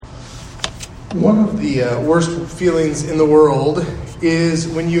One of the worst feelings in the world is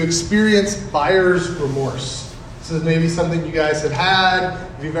when you experience buyer's remorse. This is maybe something you guys have had.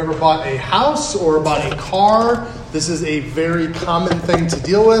 If you've ever bought a house or bought a car, this is a very common thing to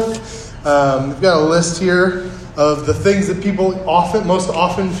deal with. We've got a list here of the things that people most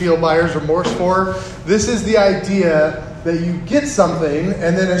often feel buyer's remorse for. This is the idea that you get something,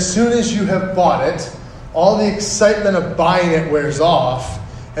 and then as soon as you have bought it, all the excitement of buying it wears off.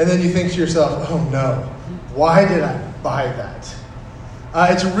 And then you think to yourself, oh no, why did I buy that?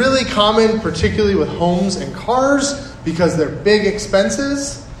 It's really common, particularly with homes and cars, because they're big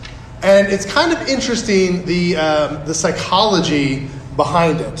expenses. And it's kind of interesting, the psychology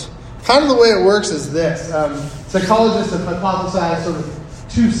behind it. Kind of the way it works is this. Psychologists have hypothesized sort of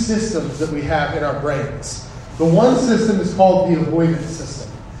two systems that we have in our brains. The one system is called the avoidance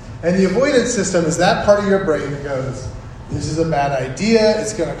system. And the avoidance system is that part of your brain that goes, this is a bad idea,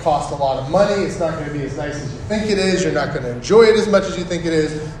 it's going to cost a lot of money, it's not going to be as nice as you think it is, you're not going to enjoy it as much as you think it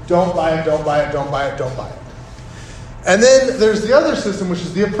is, don't buy it, don't buy it, don't buy it, don't buy it. And then there's the other system, which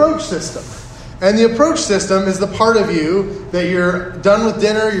is the approach system. And the approach system is the part of you that you're done with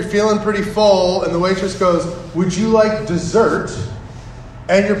dinner, you're feeling pretty full, and the waitress goes, would you like dessert?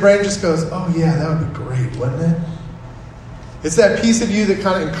 And your brain just goes, oh yeah, that would be great, wouldn't it? It's that piece of you that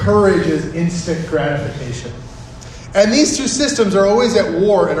kind of encourages instant gratification. And these two systems are always at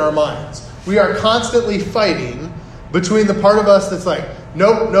war in our minds. We are constantly fighting between the part of us that's like,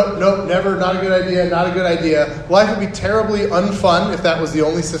 nope, nope, nope, never, not a good idea, not a good idea. Life would be terribly unfun if that was the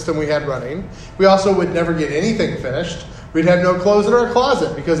only system we had running. We also would never get anything finished. We'd have no clothes in our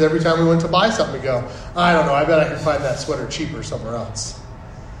closet because every time we went to buy something, we go, I don't know, I bet I can find that sweater cheaper somewhere else.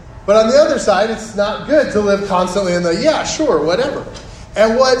 But on the other side, it's not good to live constantly in the, yeah, sure, whatever.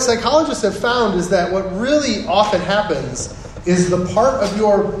 And what psychologists have found is that what really often happens is the part of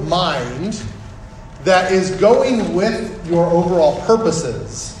your mind that is going with your overall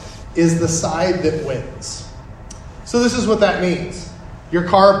purposes is the side that wins. So this is what that means. Your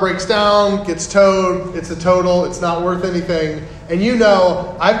car breaks down, gets towed, it's a total, it's not worth anything, and you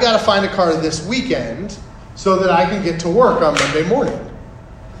know, I've got to find a car this weekend so that I can get to work on Monday morning.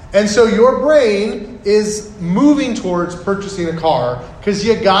 And so your brain is moving towards purchasing a car because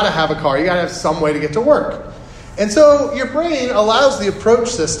you got to have a car. You got to have some way to get to work. And so your brain allows the approach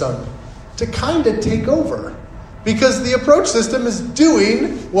system to kind of take over because the approach system is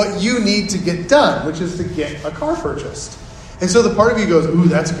doing what you need to get done, which is to get a car purchased. And so the part of you goes, ooh,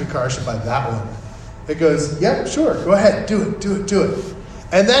 that's a good car. I should buy that one. It goes, yep, sure. Go ahead. Do it.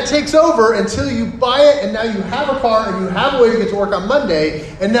 And that takes over until you buy it, and now you have a car, and you have a way to get to work on Monday,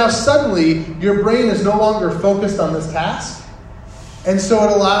 and now suddenly your brain is no longer focused on this task, and so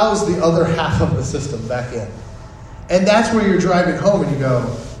it allows the other half of the system back in. And that's where you're driving home, and you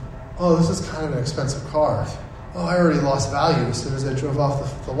go, oh, this is kind of an expensive car. Oh, I already lost value as soon as I drove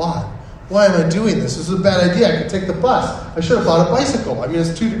off the lot. Why am I doing this? This is a bad idea. I could take the bus. I should have bought a bicycle. I mean,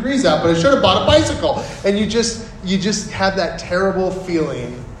 it's 2 degrees out, but I should have bought a bicycle. And you just have that terrible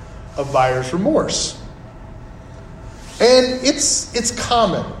feeling of buyer's remorse. And it's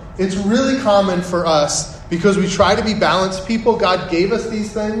common. It's really common for us because we try to be balanced people. God gave us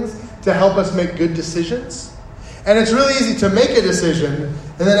these things to help us make good decisions. And it's really easy to make a decision,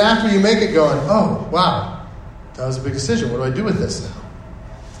 and then after you make it going, oh, wow, that was a big decision. What do I do with this now?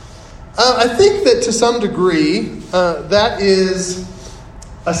 I think that to some degree, that is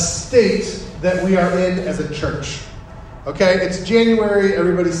a state that we are in as a church. Okay, it's January,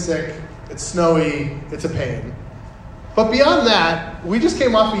 everybody's sick, it's snowy, it's a pain. But beyond that, we just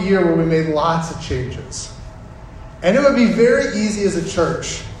came off a year where we made lots of changes. And it would be very easy as a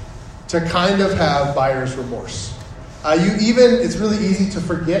church to kind of have buyer's remorse. It's really easy to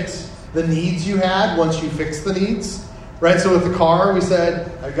forget the needs you had once you fix the needs. Right, so with the car, we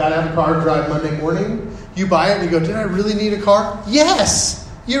said, I've got to have a car to drive Monday morning. You buy it and you go, did I really need a car? Yes,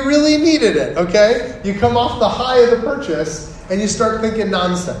 you really needed it, okay? You come off the high of the purchase and you start thinking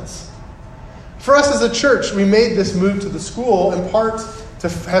nonsense. For us as a church, we made this move to the school in part to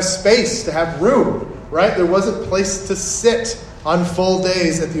have space, to have room, right? There wasn't a place to sit on full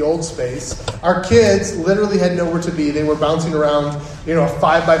days at the old space. Our kids literally had nowhere to be. They were bouncing around, a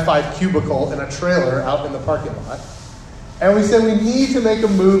 5x5 cubicle in a trailer out in the parking lot. And we said we need to make a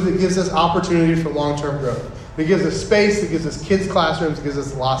move that gives us opportunity for long-term growth. That gives us space, that gives us kids' classrooms, that gives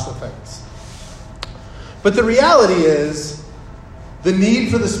us lots of things. But the reality is, the need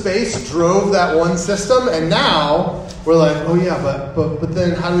for the space drove that one system, and now we're like, oh yeah, but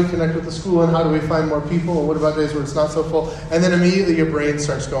then how do we connect with the school, and how do we find more people, and what about days where it's not so full? And then immediately your brain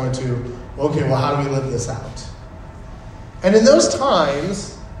starts going to, okay, well, how do we live this out? And in those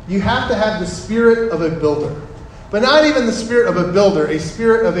times, you have to have the spirit of a builder. But not even the spirit of a builder, a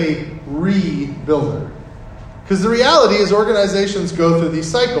spirit of a rebuilder. Because the reality is organizations go through these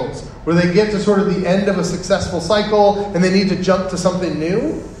cycles where they get to sort of the end of a successful cycle and they need to jump to something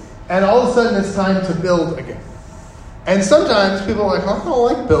new. And all of a sudden it's time to build again. And sometimes people are like, oh, I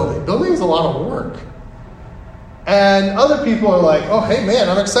don't like building. Building is a lot of work. And other people are like, oh, hey, man,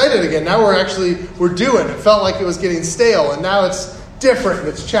 I'm excited again. Now we're doing. It felt like it was getting stale. And now it's different and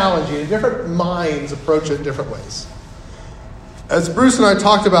it's challenging. And different minds approach it in different ways. As Bruce and I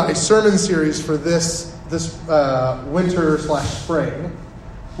talked about a sermon series for this winter/spring,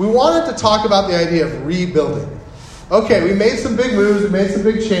 we wanted to talk about the idea of rebuilding. Okay, we made some big moves, we made some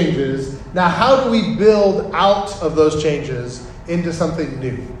big changes. Now, how do we build out of those changes into something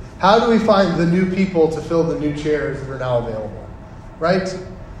new? How do we find the new people to fill the new chairs that are now available? Right?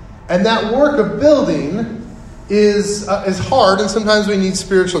 And that work of building is hard, and sometimes we need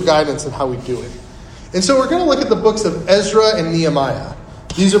spiritual guidance in how we do it. And so we're going to look at the books of Ezra and Nehemiah.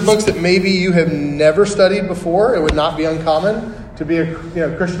 These are books that maybe you have never studied before. It would not be uncommon to be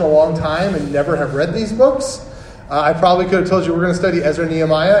a Christian a long time and never have read these books. I probably could have told you we're going to study Ezra and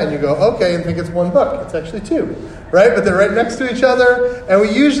Nehemiah, and you go, okay, and think it's one book. It's actually two, right? But they're right next to each other, and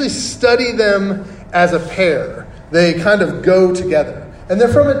we usually study them as a pair. They kind of go together. And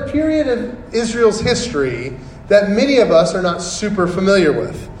they're from a period of Israel's history that many of us are not super familiar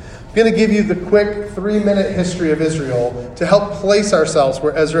with. I'm going to give you the quick 3-minute history of Israel to help place ourselves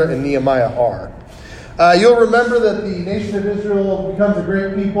where Ezra and Nehemiah are. You'll remember that the nation of Israel becomes a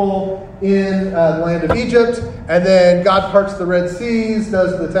great people in the land of Egypt, and then God parts the Red Seas,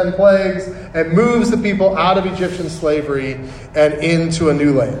 does the 10 plagues, and moves the people out of Egyptian slavery and into a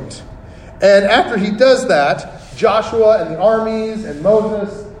new land. And after he does that, Joshua and the armies and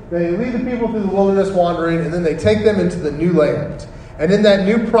Moses, they lead the people through the wilderness wandering, and then they take them into the new land. And in that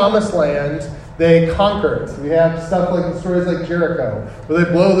new promised land, they conquer it. We have stuff like the stories like Jericho, where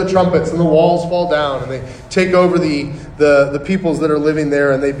they blow the trumpets and the walls fall down, and they take over the peoples that are living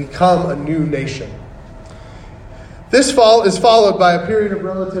there, and they become a new nation. This fall is followed by a period of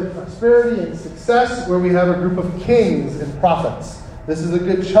relative prosperity and success, where we have a group of kings and prophets. This is a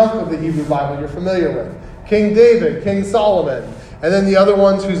good chunk of the Hebrew Bible you're familiar with. King David, King Solomon, and then the other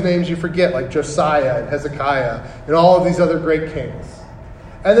ones whose names you forget, like Josiah and Hezekiah, and all of these other great kings.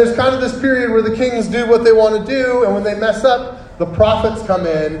 And there's kind of this period where the kings do what they want to do, and when they mess up, the prophets come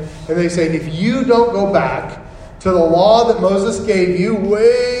in, and they say, if you don't go back to the law that Moses gave you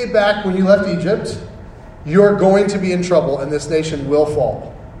way back when you left Egypt, you're going to be in trouble, and this nation will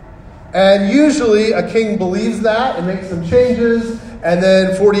fall. And usually a king believes that and makes some changes, and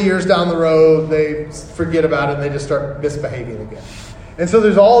then 40 years down the road, they forget about it, and they just start misbehaving again. And so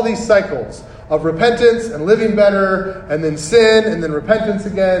there's all these cycles of repentance and living better, and then sin, and then repentance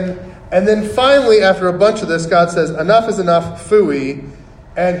again. And then finally, after a bunch of this, God says, enough is enough, phooey,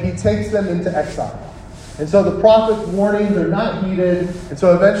 and he takes them into exile. And so the prophet's warnings are not heeded, and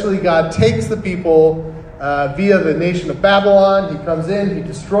so eventually God takes the people via the nation of Babylon. He comes in, he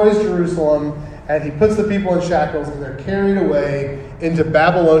destroys Jerusalem, and he puts the people in shackles, and they're carried away into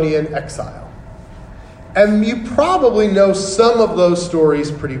Babylonian exile. And you probably know some of those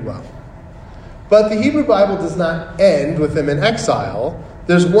stories pretty well. But the Hebrew Bible does not end with them in exile.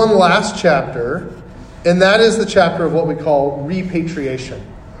 There's one last chapter, and that is the chapter of what we call repatriation,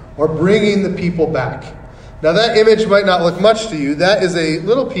 or bringing the people back. Now that image might not look much to you. That is a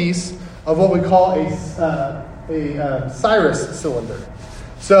little piece of what we call a Cyrus cylinder.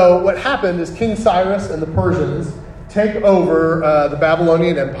 So what happened is King Cyrus and the Persians take over the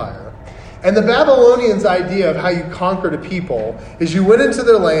Babylonian Empire. And the Babylonians' idea of how you conquered a people is you went into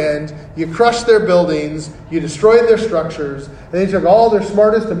their land, you crushed their buildings, you destroyed their structures, and then you took all their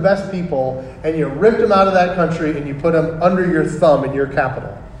smartest and best people, and you ripped them out of that country, and you put them under your thumb in your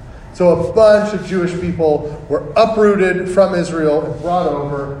capital. So a bunch of Jewish people were uprooted from Israel and brought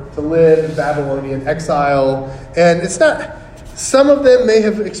over to live in Babylonian exile. And it's not, some of them may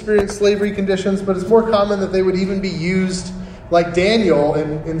have experienced slavery conditions, but it's more common that they would even be used like Daniel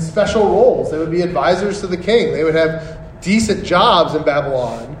in special roles. They would be advisors to the king. They would have decent jobs in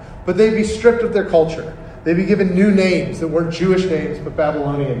Babylon, but they'd be stripped of their culture. They'd be given new names that weren't Jewish names, but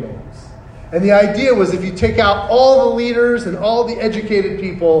Babylonian names. And the idea was if you take out all the leaders and all the educated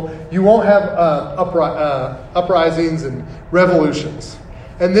people, you won't have uprisings and revolutions.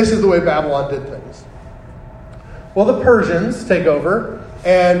 And this is the way Babylon did things. Well, the Persians take over,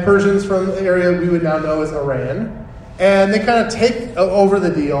 and Persians from the area we would now know as Iran. And they kind of take over the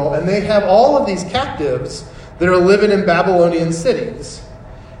deal, and they have all of these captives that are living in Babylonian cities.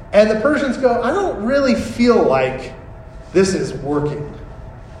 And the Persians go, I don't really feel like this is working.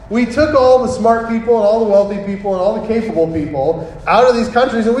 We took all the smart people and all the wealthy people and all the capable people out of these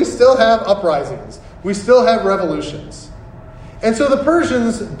countries, and we still have uprisings. We still have revolutions. And so the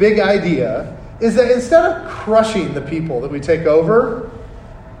Persians' big idea is that instead of crushing the people that we take over,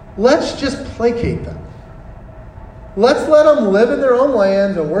 let's just placate them. Let's let them live in their own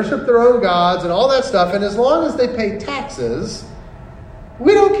land and worship their own gods and all that stuff. And as long as they pay taxes,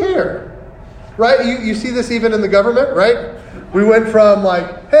 we don't care. Right? You see this even in the government, right? We went from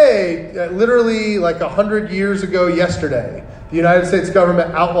literally 100 years ago yesterday, the United States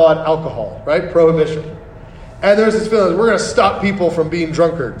government outlawed alcohol, right? Prohibition. And there's this feeling, we're going to stop people from being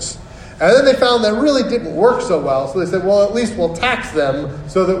drunkards. And then they found that really didn't work so well. So they said, well, at least we'll tax them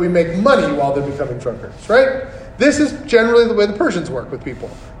so that we make money while they're becoming drunkards, right? This is generally the way the Persians work with people.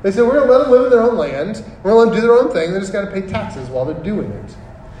 They said, we're going to let them live in their own land. We're going to let them do their own thing. They're just going to pay taxes while they're doing it.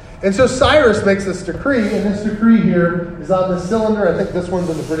 And so Cyrus makes this decree, and this decree here is on the cylinder. I think this one's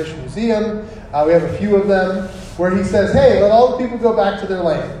in the British Museum. We have a few of them, where he says, hey, let all the people go back to their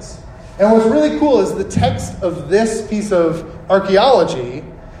lands. And what's really cool is the text of this piece of archaeology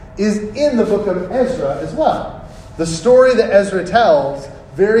is in the book of Ezra as well. The story that Ezra tells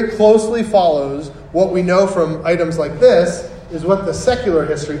very closely follows what we know from items like this, is what the secular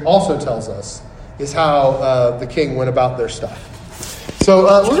history also tells us, is how the king went about their stuff. So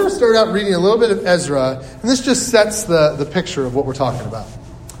we're going to start out reading a little bit of Ezra, and this just sets the picture of what we're talking about.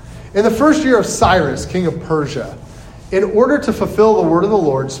 In the first year of Cyrus, king of Persia, in order to fulfill the word of the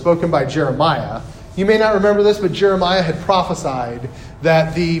Lord spoken by Jeremiah, you may not remember this, but Jeremiah had prophesied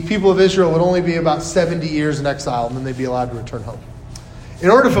that the people of Israel would only be about 70 years in exile, and then they'd be allowed to return home. In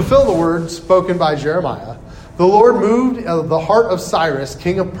order to fulfill the word spoken by Jeremiah, the Lord moved the heart of Cyrus,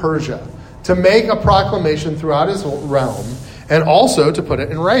 king of Persia, to make a proclamation throughout his realm, and also to put it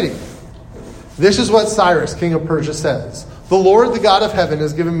in writing. This is what Cyrus, king of Persia, says. The Lord, the God of heaven,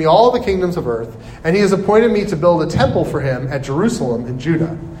 has given me all the kingdoms of earth, and he has appointed me to build a temple for him at Jerusalem in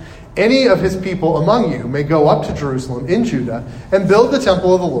Judah. Any of his people among you may go up to Jerusalem in Judah and build the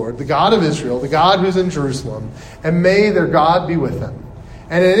temple of the Lord, the God of Israel, the God who's in Jerusalem, and may their God be with them.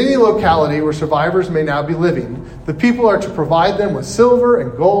 And in any locality where survivors may now be living, the people are to provide them with silver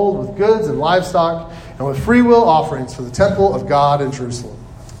and gold, with goods and livestock, and with free will offerings for the temple of God in Jerusalem.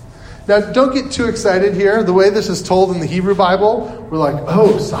 Now, don't get too excited here. The way this is told in the Hebrew Bible, we're like,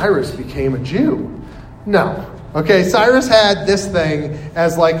 oh, Cyrus became a Jew. No. Okay, Cyrus had this thing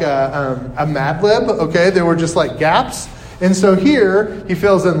as like a Mad Lib. Okay, there were just like gaps. And so here, he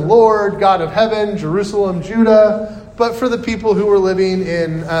fills in Lord, God of heaven, Jerusalem, Judah. But for the people who were living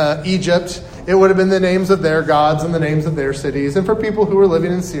in Egypt, it would have been the names of their gods and the names of their cities. And for people who were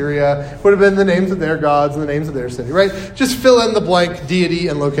living in Syria, it would have been the names of their gods and the names of their city, right? Just fill in the blank deity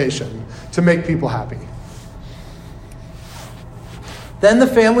and location to make people happy. Then the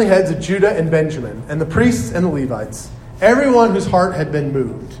family heads of Judah and Benjamin, and the priests and the Levites, everyone whose heart had been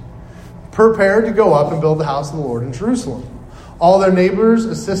moved, prepared to go up and build the house of the Lord in Jerusalem. All their neighbors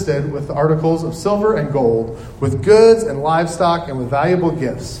assisted with articles of silver and gold, with goods and livestock, and with valuable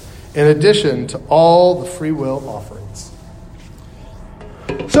gifts, in addition to all the free will offerings.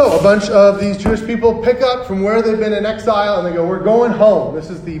 So a bunch of these Jewish people pick up from where they've been in exile, and they go, we're going home. This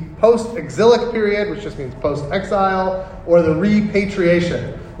is the post-exilic period, which just means post-exile, or the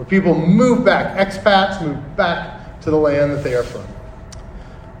repatriation, where people move back, expats move back to the land that they are from.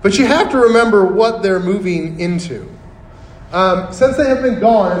 But you have to remember what they're moving into. Since they have been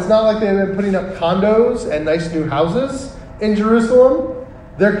gone, it's not like they've been putting up condos and nice new houses in Jerusalem.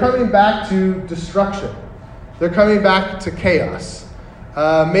 They're coming back to destruction. They're coming back to chaos.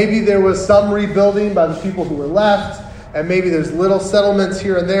 Maybe there was some rebuilding by the people who were left, and maybe there's little settlements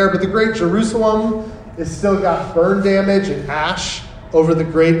here and there, but the great Jerusalem has still got burn damage and ash over the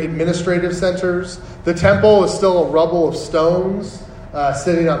great administrative centers. The temple is still a rubble of stones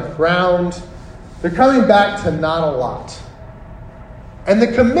sitting on the ground. They're coming back to not a lot. And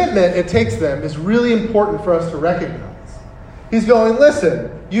the commitment it takes them is really important for us to recognize. He's going, listen,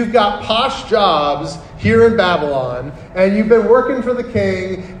 you've got posh jobs here in Babylon, and you've been working for the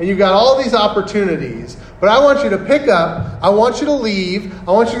king, and you've got all these opportunities, but I want you to pick up, I want you to leave,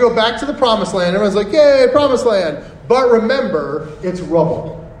 I want you to go back to the promised land. Everyone's like, yay, promised land. But remember, it's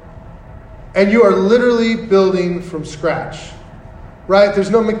rubble. And you are literally building from scratch. Right? There's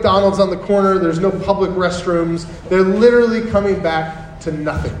no McDonald's on the corner. There's no public restrooms. They're literally coming back to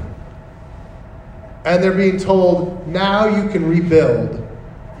nothing. And they're being told, now you can rebuild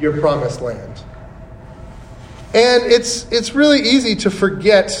your promised land. And it's really easy to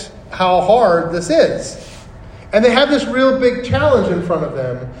forget how hard this is. And they have this real big challenge in front of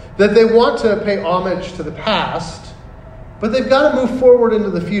them that they want to pay homage to the past, but they've got to move forward into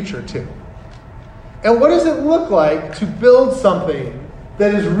the future too. And what does it look like to build something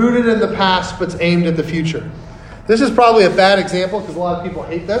that is rooted in the past but's aimed at the future? This is probably a bad example because a lot of people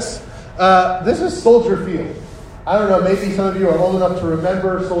hate this. This is Soldier Field. I don't know, maybe some of you are old enough to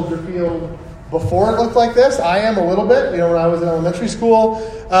remember Soldier Field before it looked like this. I am a little bit, when I was in elementary school.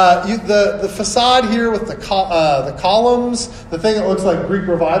 The facade here with the columns, the thing that looks like Greek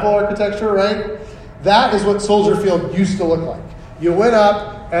Revival architecture, right? That is what Soldier Field used to look like. You went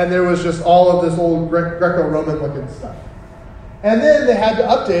up, and there was just all of this old Greco-Roman looking stuff. And then they had to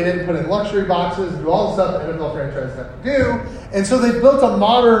update it and put in luxury boxes and do all the stuff that NFL franchises have to do. And so they built a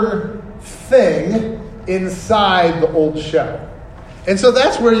modern thing inside the old shell. And so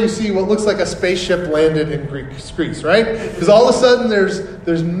that's where you see what looks like a spaceship landed in Greece, right? Because all of a sudden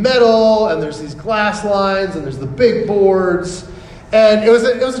there's metal, and there's these glass lines, and there's the big boards. And it was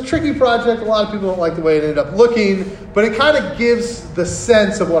a tricky project. A lot of people don't like the way it ended up looking, but it kind of gives the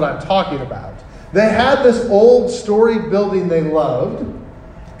sense of what I'm talking about. They had this old storied building they loved,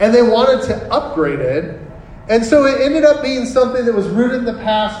 and they wanted to upgrade it. And so it ended up being something that was rooted in the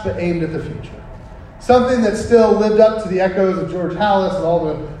past but aimed at the future. Something that still lived up to the echoes of George Halas and all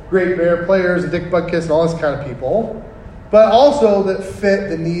the great Bear players and Dick Butkus and all this kind of people, but also that fit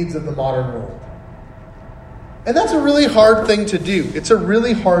the needs of the modern world. And that's a really hard thing to do. It's a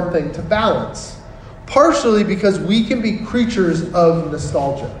really hard thing to balance. Partially because we can be creatures of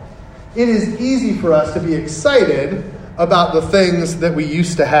nostalgia. It is easy for us to be excited about the things that we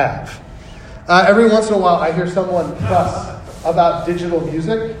used to have. Every once in a while, I hear someone fuss about digital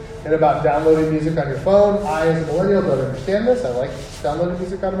music and about downloading music on your phone. I, as a millennial, don't understand this. I like downloading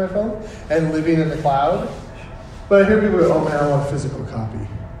music onto my phone and living in the cloud. But I hear people go, oh man, I want a physical copy.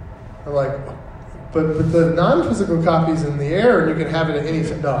 I'm like, but the non-physical copy's in the air and you can have it at any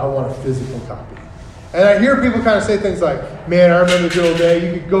time. No, I want a physical copy. And I hear people kind of say things like, man, I remember the good old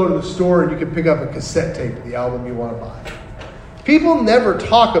day. You could go to the store and you could pick up a cassette tape of the album you want to buy. People never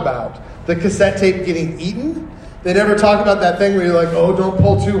talk about the cassette tape getting eaten. They never talk about that thing where you're like, oh, don't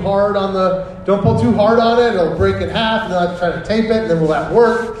pull too hard on it. It'll break in half, and then I have to try to tape it, and then will that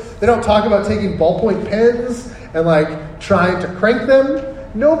work? They don't talk about taking ballpoint pens and trying to crank them.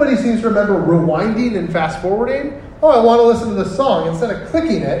 Nobody seems to remember rewinding and fast forwarding. Oh, I want to listen to the song. Instead of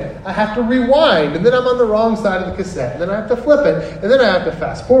clicking it, I have to rewind, and then I'm on the wrong side of the cassette, and then I have to flip it, and then I have to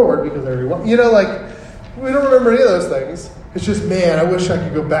fast forward because I rewind. We don't remember any of those things. It's just, man, I wish I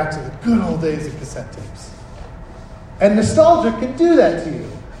could go back to the good old days of cassette tapes. And nostalgia can do that to you.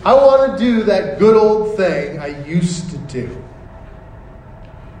 I want to do that good old thing I used to do.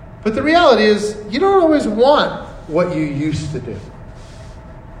 But the reality is, you don't always want what you used to do.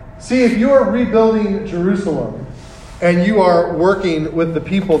 See, if you are rebuilding Jerusalem and you are working with the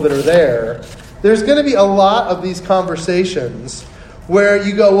people that are there, there's going to be a lot of these conversations where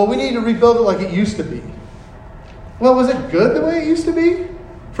you go, well, we need to rebuild it like it used to be. Well, was it good the way it used to be?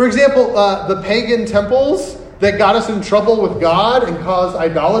 For example, the pagan temples that got us in trouble with God and caused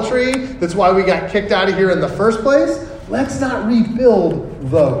idolatry, that's why we got kicked out of here in the first place. Let's not rebuild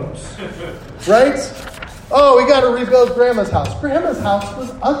those. Right? Oh, we got to rebuild Grandma's house. Grandma's house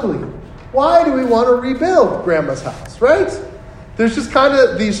was ugly. Why do we want to rebuild Grandma's house, right? There's just kind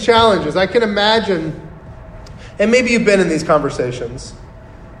of these challenges. I can imagine, and maybe you've been in these conversations,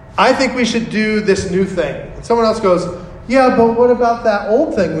 I think we should do this new thing. And someone else goes, yeah, but what about that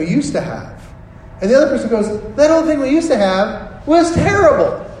old thing we used to have? And the other person goes, that old thing we used to have was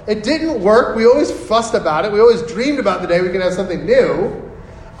terrible. It didn't work. We always fussed about it. We always dreamed about the day we could have something new.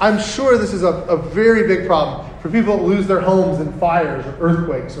 I'm sure this is a very big problem for people that lose their homes in fires or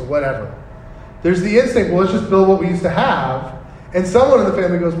earthquakes or whatever. There's the instinct, well, let's just build what we used to have. And someone in the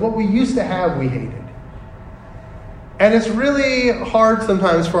family goes, what we used to have, we hated. And it's really hard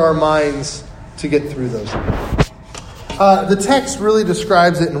sometimes for our minds to get through those things. The text really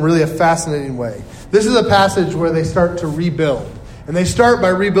describes it in really a fascinating way. This is a passage where they start to rebuild. And they start by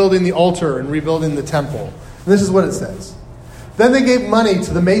rebuilding the altar and rebuilding the temple. And this is what it says. Then they gave money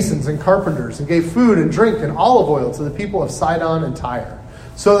to the masons and carpenters and gave food and drink and olive oil to the people of Sidon and Tyre,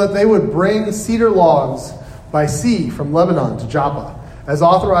 so that they would bring cedar logs by sea from Lebanon to Joppa, as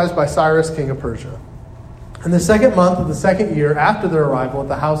authorized by Cyrus, king of Persia. In the second month of the second year after their arrival at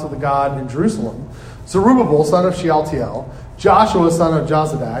the house of the God in Jerusalem, Zerubbabel, son of Shealtiel, Joshua, son of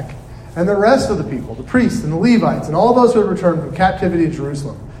Jozadak, and the rest of the people, the priests and the Levites, and all those who had returned from captivity to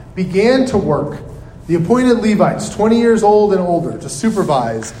Jerusalem, began to work, the appointed Levites, 20 years old and older, to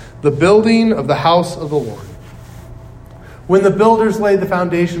supervise the building of the house of the Lord. When the builders laid the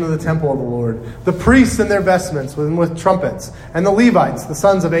foundation of the temple of the Lord, the priests in their vestments with trumpets, and the Levites, the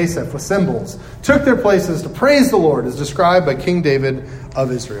sons of Asaph, with cymbals, took their places to praise the Lord, as described by King David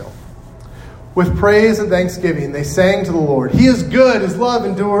of Israel. With praise and thanksgiving, they sang to the Lord. He is good. His love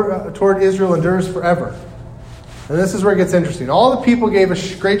toward Israel endures forever. And this is where it gets interesting. All the people gave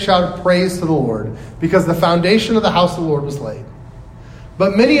a great shout of praise to the Lord because the foundation of the house of the Lord was laid.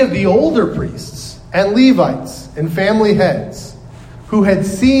 But many of the older priests and Levites and family heads who had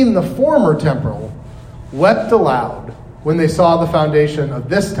seen the former temple wept aloud when they saw the foundation of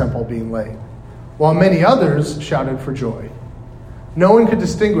this temple being laid, while many others shouted for joy. No one could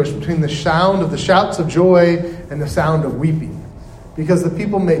distinguish between the sound of the shouts of joy and the sound of weeping, because the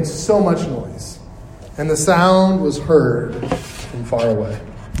people made so much noise, and the sound was heard from far away.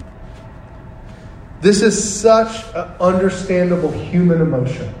 This is such an understandable human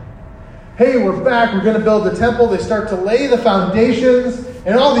emotion. Hey, we're back. We're going to build the temple. They start to lay the foundations,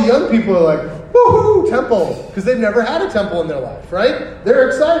 and all the young people are like, woohoo, temple, because they've never had a temple in their life, right? They're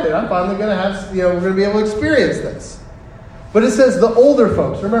excited. I'm finally going to have, we're going to be able to experience this. But it says the older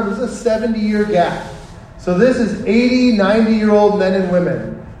folks. Remember, this is a 70-year gap. So this is 80, 90-year-old men and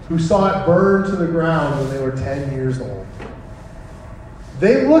women who saw it burn to the ground when they were 10 years old.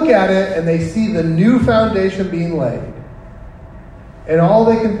 They look at it and they see the new foundation being laid. And all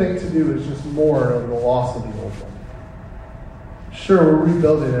they can think to do is just mourn over the loss of the old one. Sure, we're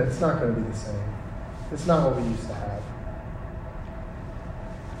rebuilding it. It's not going to be the same. It's not what we used to have.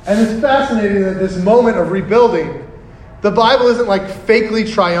 And it's fascinating that this moment of rebuilding, the Bible isn't like fakely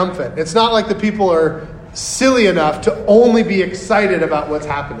triumphant. It's not like the people are silly enough to only be excited about what's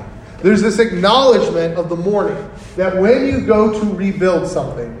happening. There's this acknowledgement of the mourning that when you go to rebuild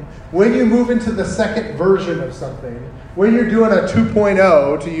something, when you move into the second version of something, when you're doing a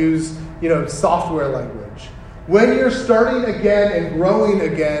 2.0 to use, software language, when you're starting again and growing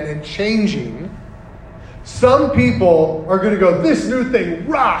again and changing, some people are going to go, this new thing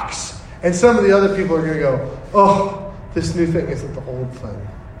rocks. And some of the other people are going to go, oh, this new thing isn't the old thing.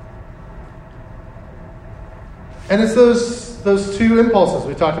 And it's those two impulses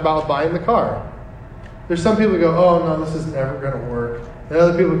we talked about with buying the car. There's some people who go, oh, no, this is never going to work. And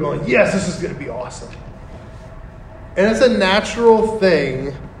other people are going, yes, this is going to be awesome. And it's a natural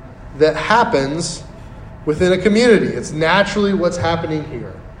thing that happens within a community. It's naturally what's happening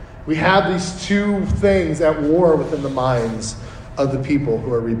here. We have these two things at war within the minds of the people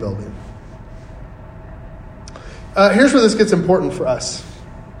who are rebuilding. Here's where this gets important for us.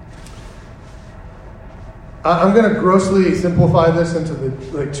 I'm going to grossly simplify this into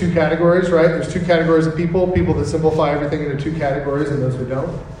the two categories, right? There's two categories of people that simplify everything into two categories and those who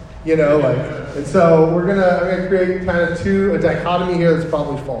don't. And so I'm going to create kind of a dichotomy here that's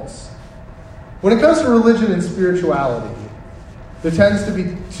probably false. When it comes to religion and spirituality, there tends to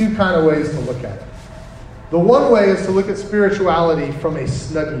be two kind of ways to look at it. The one way is to look at spirituality from a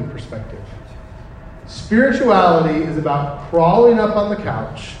Snuggie perspective. Spirituality is about crawling up on the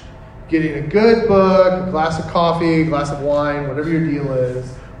couch, getting a good book, a glass of coffee, a glass of wine, whatever your deal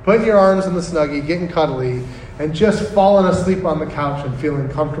is, putting your arms in the Snuggie, getting cuddly, and just falling asleep on the couch and feeling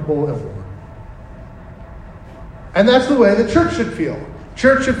comfortable and warm. And that's the way the church should feel.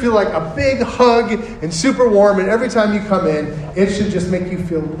 Church should feel like a big hug and super warm, and every time you come in, it should just make you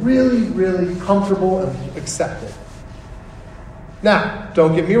feel really, really comfortable and accepted. Now,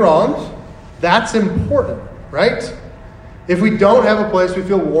 don't get me wrong, that's important, right? If we don't have a place we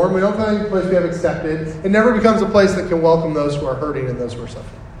feel warm, we don't have a place we have accepted, it never becomes a place that can welcome those who are hurting and those who are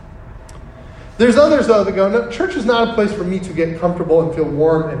suffering. There's others, though, that go, no, church is not a place for me to get comfortable and feel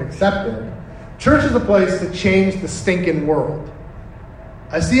warm and accepted. Church is a place to change the stinking world.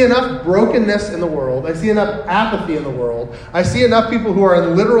 I see enough brokenness in the world. I see enough apathy in the world. I see enough people who are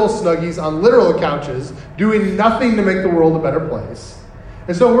in literal Snuggies on literal couches doing nothing to make the world a better place.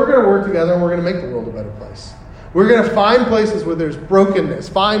 And so we're going to work together and we're going to make the world a better place. We're going to find places where there's brokenness,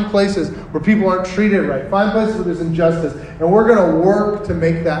 find places where people aren't treated right, find places where there's injustice, and we're going to work to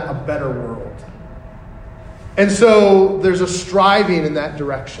make that a better world. And so there's a striving in that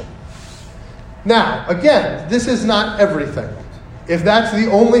direction. Now, again, this is not everything. If that's the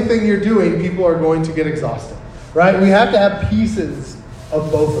only thing you're doing, people are going to get exhausted, right? We have to have pieces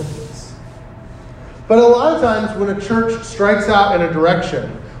of both of these. But a lot of times when a church strikes out in a direction,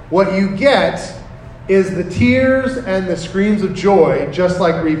 what you get is the tears and the screams of joy, just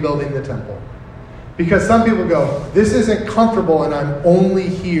like rebuilding the temple. Because some people go, this isn't comfortable and I'm only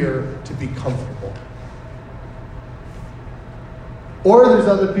here to be comfortable. Or there's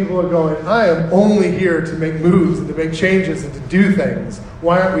other people who are going, I am only here to make moves and to make changes and to do things.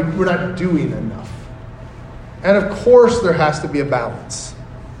 Why aren't we're not doing enough? And of course, there has to be a balance.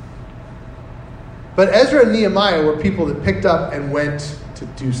 But Ezra and Nehemiah were people that picked up and went to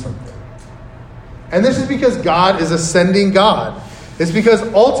do something. And this is because God is a sending God. It's because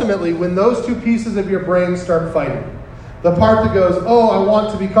ultimately, when those two pieces of your brain start fighting, the part that goes, oh, I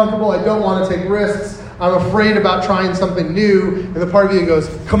want to be comfortable, I don't want to take risks, I'm afraid about trying something new, and the part of you that goes,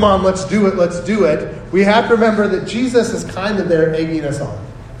 come on, let's do it, we have to remember that Jesus is kind of there egging us on.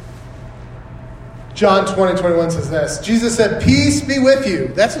 John 20:21 says this. Jesus said, peace be with you.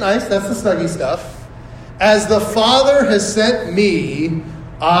 That's nice. That's the snuggy stuff. As the Father has sent me,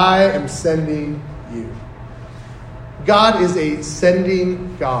 I am sending you. God is a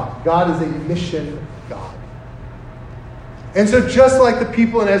sending God. God is a mission God. And so just like the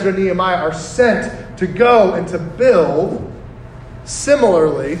people in Ezra and Nehemiah are sent to go and to build,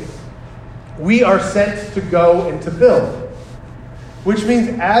 similarly, we are sent to go and to build. Which means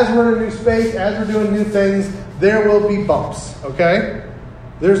as we're in a new space, as we're doing new things, there will be bumps, okay?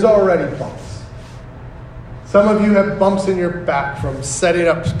 There's already bumps. Some of you have bumps in your back from setting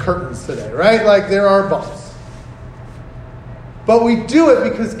up curtains today, right? Like there are bumps. But we do it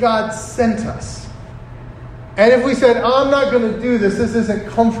because God sent us. And if we said, oh, I'm not going to do this isn't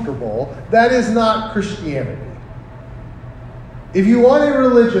comfortable, that is not Christianity. If you want a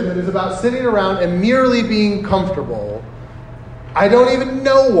religion that is about sitting around and merely being comfortable, I don't even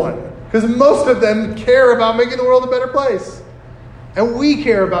know one, because most of them care about making the world a better place. And we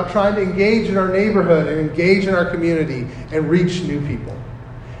care about trying to engage in our neighborhood and engage in our community and reach new people.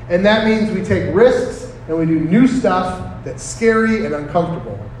 And that means we take risks and we do new stuff that's scary and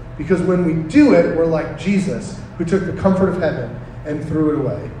uncomfortable. Because when we do it, we're like Jesus, who took the comfort of heaven and threw it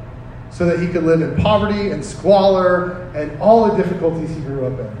away, so that he could live in poverty and squalor and all the difficulties he grew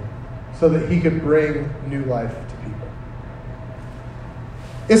up in, so that he could bring new life to people.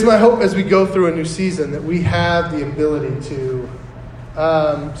 It's my hope as we go through a new season that we have the ability to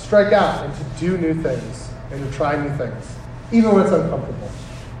strike out and to do new things and to try new things, even when it's uncomfortable.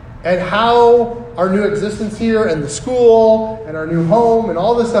 And how our new existence here and the school and our new home and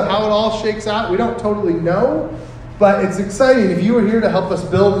all this stuff, how it all shakes out, we don't totally know. But it's exciting. If you were here to help us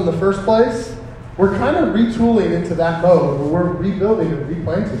build in the first place, we're kind of retooling into that mode where we're rebuilding and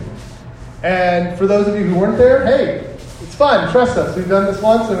replanting. And for those of you who weren't there, hey, it's fun. Trust us. We've done this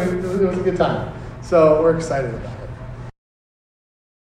once and it was a good time. So we're excited about it.